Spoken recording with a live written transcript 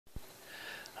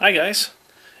Hi guys,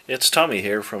 it's Tommy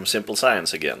here from Simple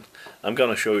Science again. I'm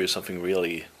gonna show you something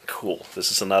really cool. This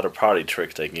is another party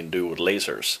trick that you can do with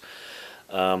lasers.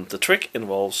 The trick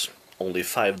involves only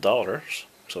 $5,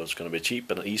 so it's gonna be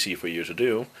cheap and easy for you to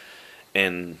do,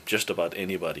 and just about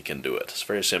anybody can do it. It's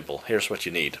very simple. Here's what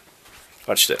you need.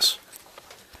 Watch this.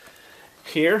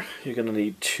 Here you're gonna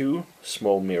need two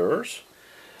small mirrors.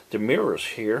 The mirrors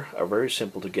here are very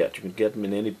simple to get. You can get them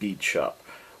in any bead shop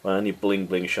or any bling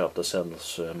bling shop that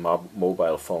sells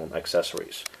mobile phone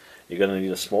accessories. You're going to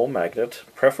need a small magnet,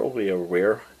 preferably a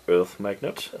rare earth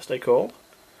magnet as they call.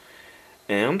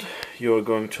 And you're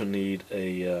going to need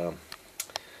a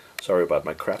sorry about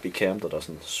my crappy cam that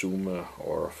doesn't zoom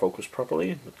or focus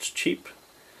properly. It's cheap,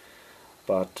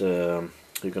 but you're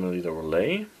going to need a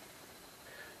relay.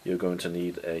 You're going to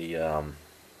need a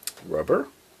rubber,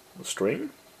 a string,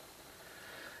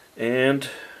 and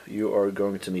you are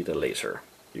going to need a laser.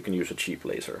 You can use a cheap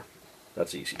laser.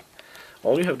 That's easy.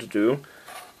 All you have to do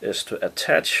is to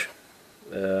attach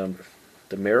the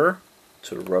mirror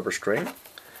to the rubber string,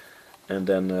 and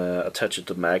then attach it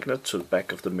to the magnet to the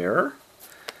back of the mirror,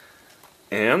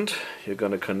 and you're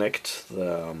going to connect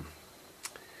the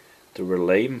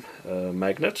relay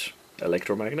magnet,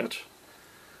 electromagnet,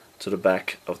 to the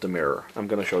back of the mirror. I'm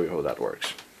going to show you how that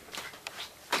works.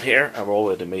 Here I've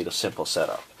already made a simple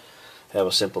setup. I have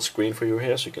a simple screen for you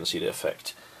here so you can see the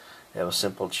effect. I have a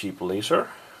simple cheap laser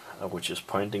which is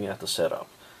pointing at the setup.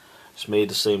 It's made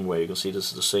the same way. You can see this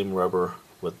is the same rubber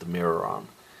with the mirror on,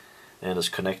 and it's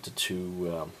connected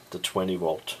to the 20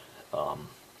 volt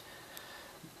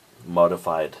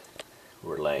modified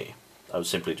relay. I would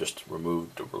simply just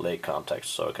remove the relay contacts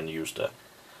so I can use the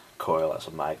coil as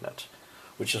a magnet,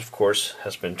 which of course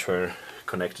has been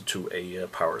connected to a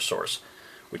power source,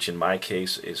 which in my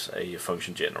case is a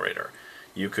function generator.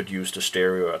 You could use the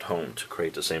stereo at home to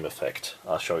create the same effect.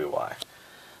 I'll show you why.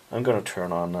 I'm going to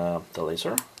turn on the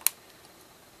laser,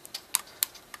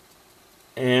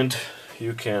 and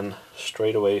you can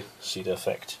straight away see the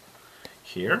effect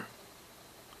here.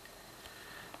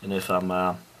 And if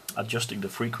I'm adjusting the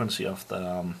frequency of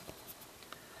the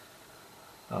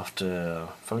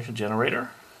function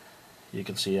generator, you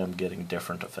can see I'm getting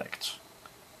different effects.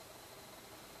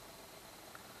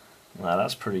 Now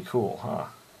that's pretty cool, huh?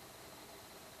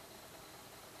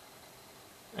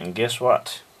 And guess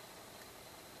what?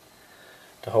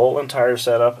 The whole entire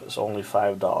setup is only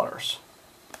 $5.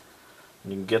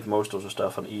 And you can get most of the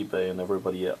stuff on eBay and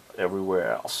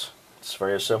everywhere else. It's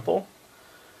very simple,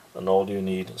 and all you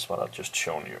need is what I've just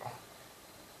shown you.